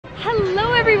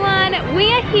everyone,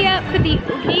 we are here for the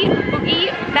Oogie Boogie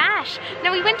Bash.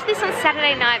 Now we went to this on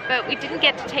Saturday night, but we didn't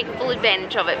get to take full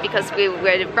advantage of it because we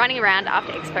were running around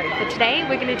after Expo. But today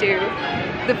we're going to do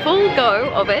the full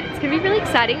go of it. It's going to be really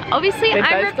exciting. Obviously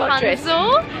I'm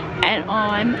Rapunzel. And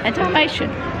I'm a Dalmatian.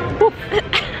 Woof.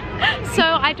 So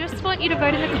I just want you to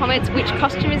vote in the comments which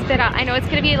costume is better. I know it's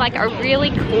going to be like a really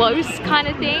close kind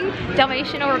of thing.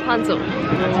 Dalmatian or Rapunzel?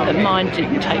 But mine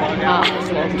didn't take half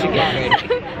as long to get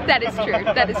ready. That is true,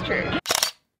 that is true.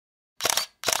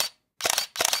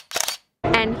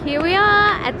 And here we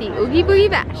are at the Oogie Boogie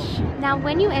Bash. Now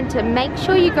when you enter, make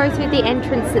sure you go through the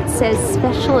entrance that says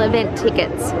special event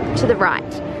tickets to the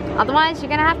right. Otherwise, you're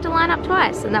gonna have to line up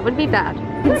twice, and that would be bad.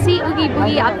 You can see Oogie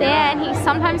Boogie up there, and he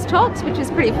sometimes talks, which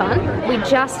is pretty fun. We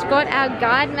just got our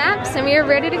guide maps, and we are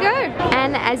ready to go.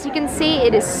 And as you can see,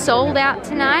 it is sold out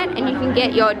tonight, and you can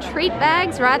get your treat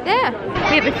bags right there.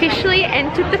 We have officially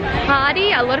entered the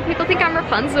party. A lot of people think I'm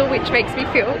Rapunzel, which makes me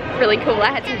feel really cool.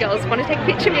 I had some girls want to take a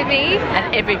picture with me.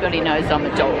 And everybody knows I'm a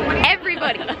doll.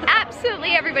 Everybody,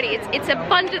 absolutely everybody. It's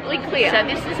abundantly clear. So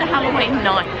this is a Halloween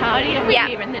night party, and we're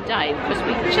here in the day because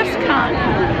we just can't.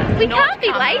 We can't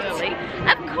be late. Early.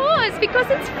 Of course, because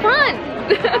it's fun.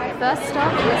 First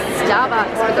stop is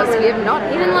Starbucks because we have not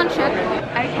eaten lunch yet.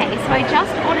 Okay, so I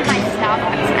just ordered my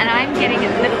Starbucks and I'm getting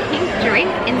a little pink drink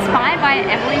inspired by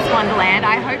Emily's Wonderland.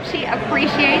 I hope she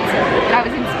appreciates that I was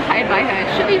inspired by her.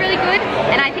 It should be really good,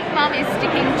 and I think Mum is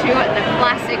sticking to the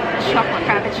classic chocolate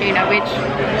frappuccino, which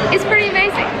is pretty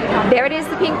amazing. There it is,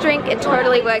 the pink drink. It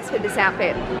totally works with this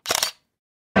outfit.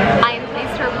 I am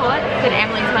pleased to report that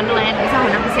Emily's Wonderland is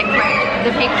 100% correct.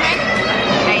 The pink drink,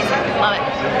 amazing, love it.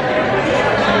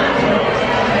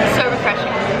 So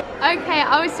refreshing. Okay,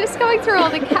 I was just going through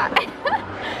all the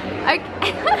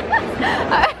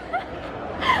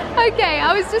Okay,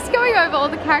 I was just going over all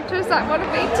the characters I want to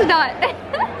meet tonight.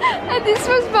 And this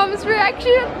was Mum's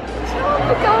reaction.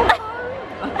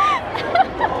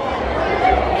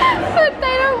 But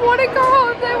they don't want to go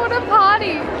home, they want to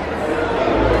party.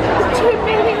 There's too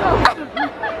many of them.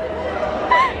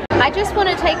 I just want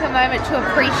to take a moment to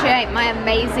appreciate my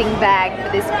amazing bag for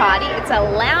this party. It's a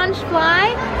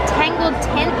Loungefly Tangled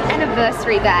 10th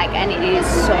anniversary bag, and it is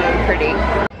so pretty.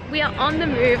 We are on the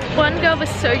move. One girl was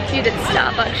so cute at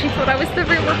Starbucks. She thought I was the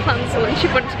real Rapunzel and she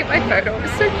wanted to get my photo. It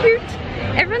was so cute.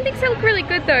 Everyone thinks I look really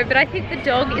good though, but I think the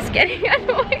dog is getting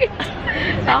annoyed.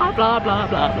 Blah, blah, blah,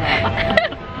 blah, blah.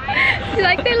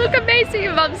 Like, they look amazing,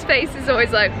 and Mum's face is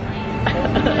always like,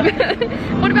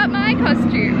 what about my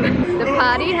costume? The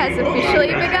party has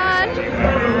officially begun.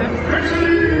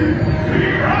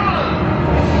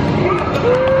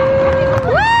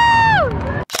 Woo!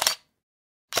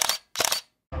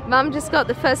 Mum just got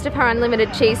the first of her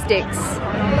unlimited cheese sticks.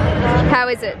 How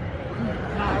is it?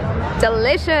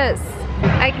 Delicious!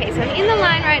 Okay, so I'm in the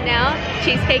line right now.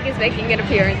 Cheesecake is making an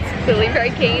appearance. Clearly very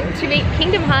keen to meet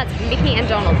Kingdom Hearts, Mickey and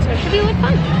Donald, so it should be a lot of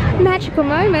fun. Magical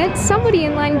moment, somebody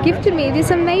in line gifted me this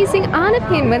amazing Anna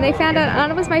pin when they found out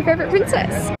Anna was my favorite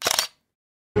princess.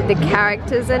 The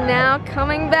characters are now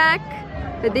coming back,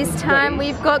 but this time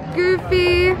we've got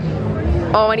Goofy.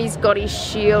 Oh, and he's got his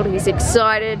shield, he's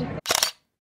excited.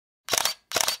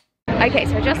 Okay,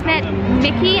 so I just met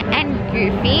Mickey and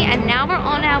Goofy, and now we're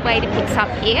on our way to Pix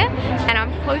Up here, and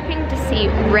I'm hoping to see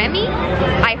Remy.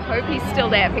 I hope he's still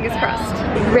there, fingers crossed.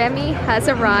 Remy has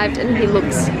arrived and he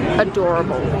looks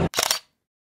adorable.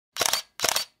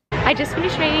 I just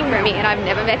finished meeting Remy and I've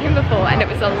never met him before, and it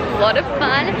was a lot of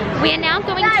fun. We are now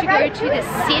going to go to the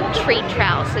Sid treat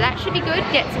trail, so that should be good,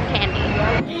 get some candy.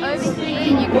 Over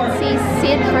here you can see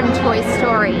Sid from Toy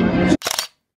Story.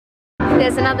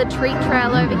 There's another treat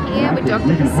trail over here with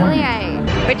Dr. Facilier.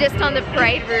 We're just on the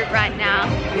parade route right now.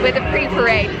 We're the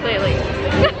pre-parade, clearly.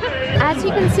 As you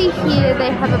can see here,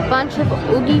 they have a bunch of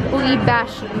Oogie Boogie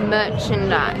Bash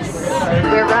merchandise.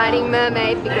 We're riding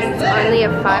Mermaid because it's only a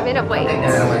 5-minute wait.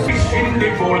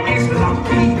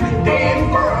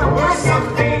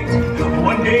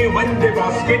 One day when the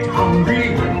boss get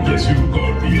hungry, yes, you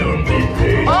go beyond the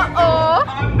pay. Uh-oh!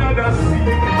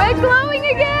 We're glowing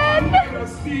again!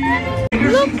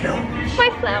 Look, my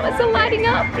flowers are lighting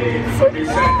up. So cool.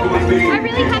 I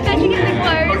really have magic in the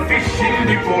clothes. And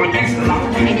you glow too.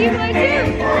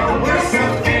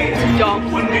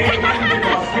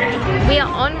 We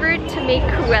are en route to meet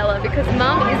Cruella because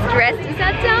Mum is dressed as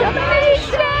a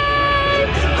Dalmatian.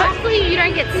 Hopefully you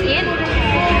don't get skinned.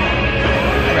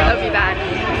 That would be bad.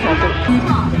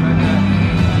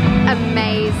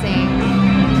 Amazing.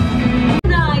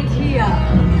 Night here.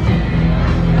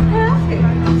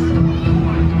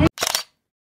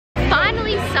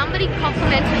 Finally, somebody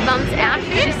complimented Mum's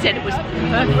outfit. She said it was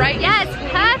perfect. Right? Yeah, it's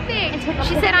perfect.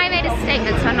 She said I made a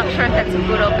statement, so I'm not sure if that's a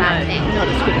good or bad thing. Not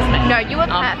as good as me. No, you were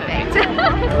perfect.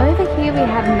 Over here we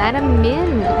have Madame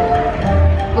Min.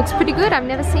 Looks pretty good, I've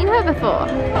never seen her before.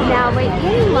 Now we're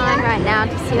in line right now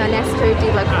to see Ernesto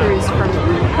de la Cruz from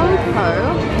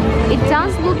Coco. It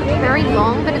does look very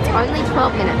long, but it's only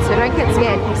 12 minutes, so don't get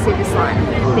scared if you see this line.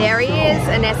 There he is,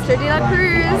 Ernesto de la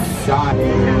Cruz.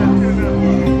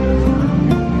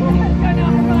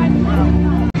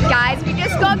 Guys, we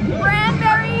just got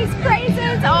cranberries,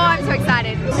 craisins. Oh, I'm so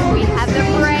excited. We have the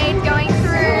parade going through.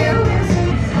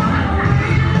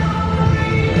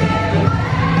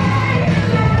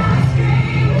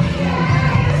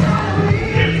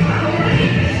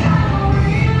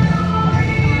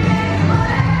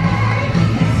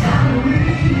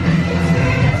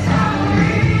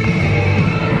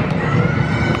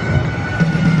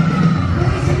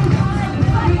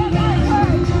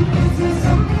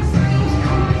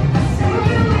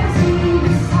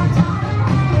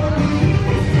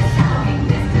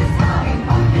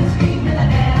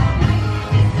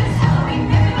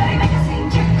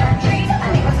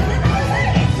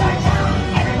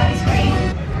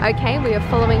 Okay, we are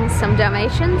following some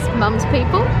Dalmatians, Mum's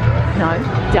people. No,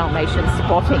 Dalmatian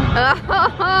spotting.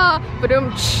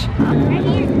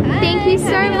 Thank you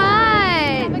so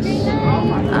much.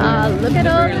 Oh, look at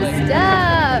all the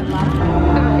stuff.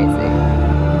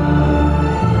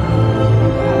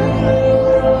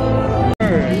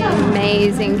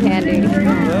 Amazing candy.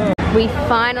 We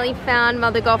finally found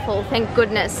Mother Gothel, thank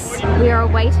goodness. We are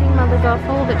awaiting Mother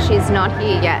Gothel, but she's not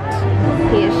here yet.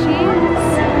 Here she is.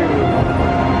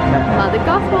 Mother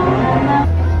Gothel.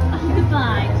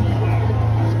 Goodbye, dear.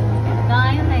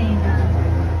 Bye, Elena.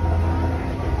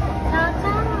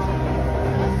 Ta-ta.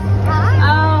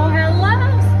 Oh, hello,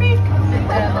 speak of the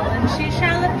devil, and she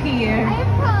shall appear.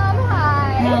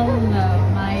 Hi. Hello,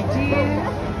 my dear.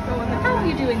 How are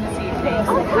you doing this evening?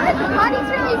 Oh, good. The party's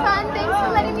really fun. Thanks for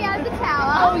letting me out of the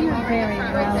tower. Oh, you're very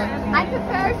welcome. I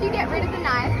prefer if you get rid of the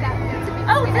knife. That seems to be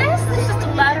Oh, this is just a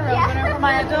letter opener for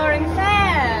my adoring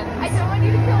fans. I don't want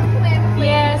you to kill Flynn.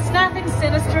 Yes, nothing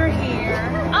sinister here.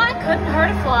 I couldn't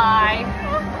hurt a fly.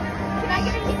 Can I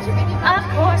get a picture with you? Of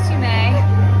course you may.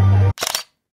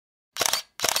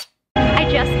 I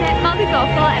just met Mother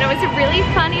Gothel and it was a really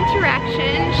fun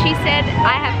interaction. She said,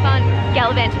 I have fun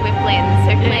gallivanting with Flynn.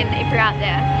 So Flynn, if you're out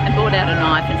there. And brought out a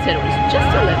knife and said it was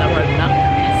just a letter opener.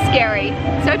 Scary.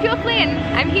 So if you're Flynn,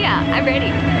 I'm here. I'm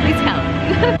ready. Please come.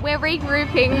 We're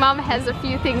regrouping. Mum has a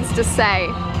few things to say.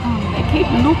 They keep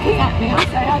looking at me. I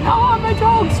say, I know I'm a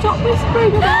dog. Stop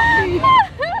whispering about me.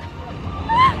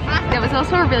 There was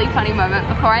also a really funny moment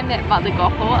before I met Mother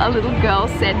Gothel. A little girl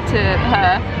said to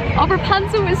her, oh,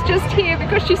 Rapunzel was just here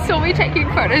because she saw me taking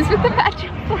photos with the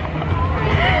magic flower.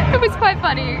 It was quite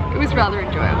funny. It was rather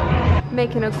enjoyable.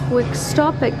 Making a quick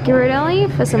stop at Ghirardelli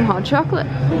for some hot chocolate.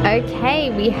 Okay,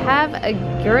 we have a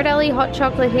Ghirardelli hot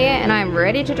chocolate here and I'm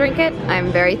ready to drink it. I'm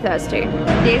very thirsty.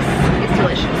 This is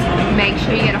delicious. Make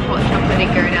sure you get a hot chocolate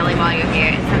at Ghirardelli while you're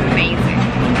here. It's amazing.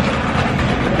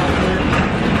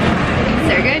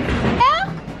 So good.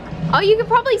 Oh, you could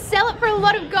probably sell it for a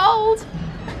lot of gold.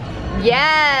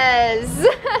 Yes.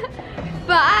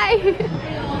 Bye.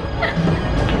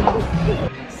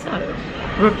 So,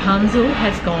 Rapunzel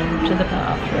has gone to the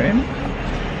bathroom.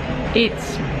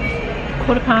 It's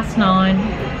 9:15.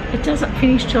 It doesn't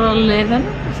finish till 11,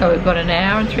 so we've got an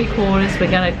hour and 3/4. We're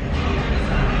going to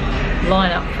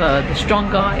line up for the strong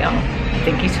guy. I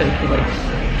think he's Hercules.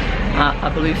 A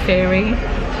Blue Fairy,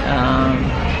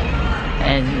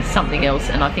 and something else.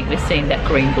 And I think we're seeing that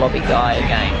green blobby guy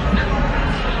again.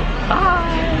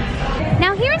 Bye.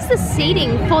 Now here is the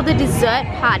seating for the dessert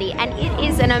party and it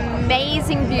is an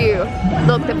amazing view.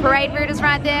 Look, the parade route is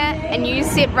right there and you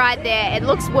sit right there. It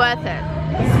looks worth it.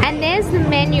 And there's the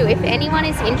menu if anyone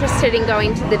is interested in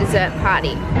going to the dessert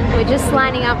party. We're just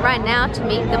lining up right now to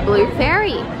meet the Blue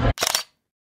Fairy.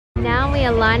 Now we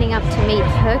are lining up to meet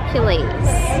Hercules.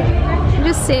 You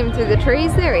just see him through the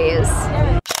trees, there he is.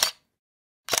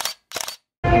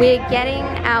 We're getting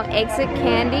our exit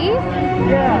candy.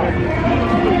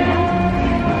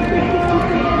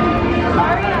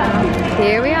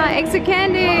 Here we are, exit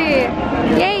candy.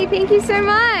 Yay, thank you so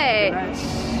much.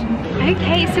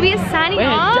 Okay, so we are signing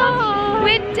off.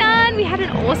 We're done. We had an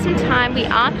awesome time. We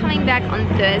are coming back on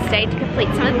Thursday to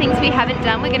complete some of the things we haven't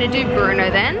done. We're going to do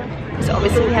Bruno then, because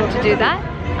obviously we have to do that.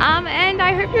 And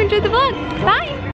I hope you enjoyed the vlog. Bye.